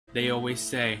They always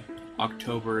say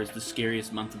October is the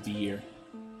scariest month of the year.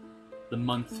 The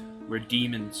month where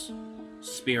demons,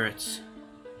 spirits,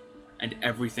 and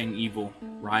everything evil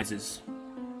rises.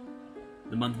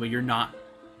 The month where you're not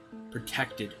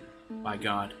protected by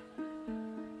God.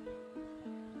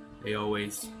 They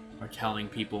always are telling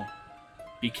people,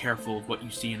 be careful of what you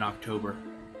see in October.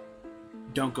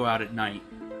 Don't go out at night.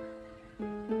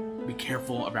 Be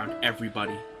careful around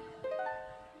everybody.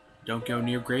 Don't go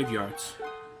near graveyards.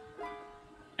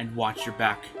 And watch your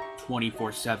back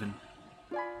 24/7.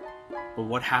 But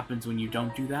what happens when you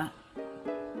don't do that?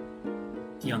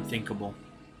 The unthinkable.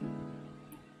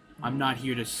 I'm not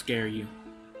here to scare you.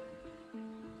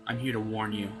 I'm here to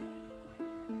warn you.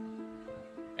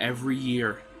 Every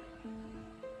year,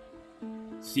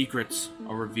 secrets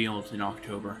are revealed in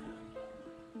October.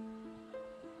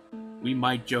 We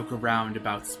might joke around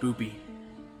about spoopy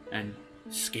and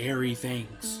scary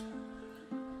things,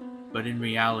 but in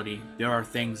reality, there are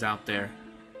things out there,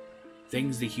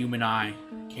 things the human eye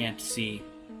can't see,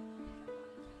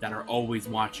 that are always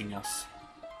watching us,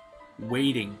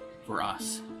 waiting for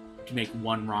us to make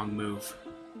one wrong move.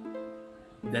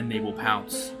 Then they will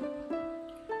pounce.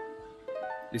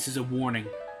 This is a warning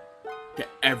to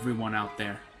everyone out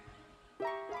there.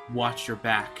 Watch your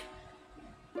back.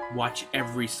 Watch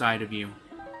every side of you.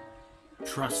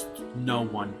 Trust no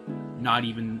one, not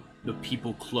even the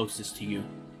people closest to you.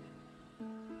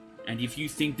 And if you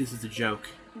think this is a joke,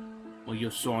 well,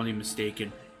 you're sorely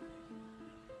mistaken.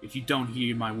 If you don't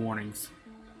heed my warnings,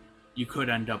 you could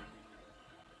end up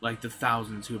like the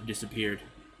thousands who have disappeared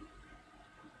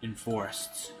in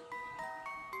forests.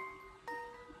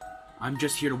 I'm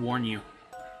just here to warn you,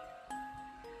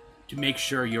 to make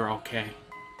sure you're okay.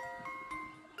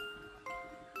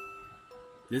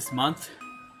 This month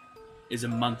is a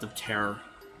month of terror,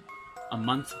 a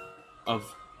month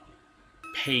of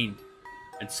pain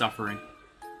and suffering.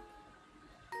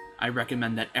 I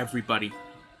recommend that everybody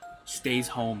stays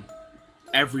home.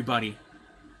 Everybody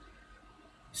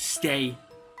stay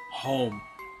home.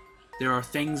 There are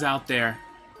things out there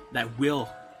that will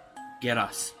get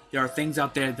us. There are things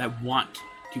out there that want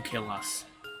to kill us.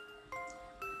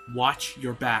 Watch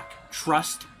your back.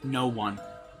 Trust no one.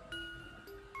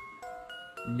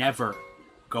 Never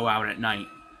go out at night.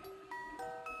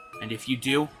 And if you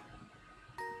do,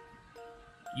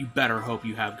 you better hope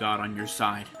you have God on your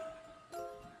side.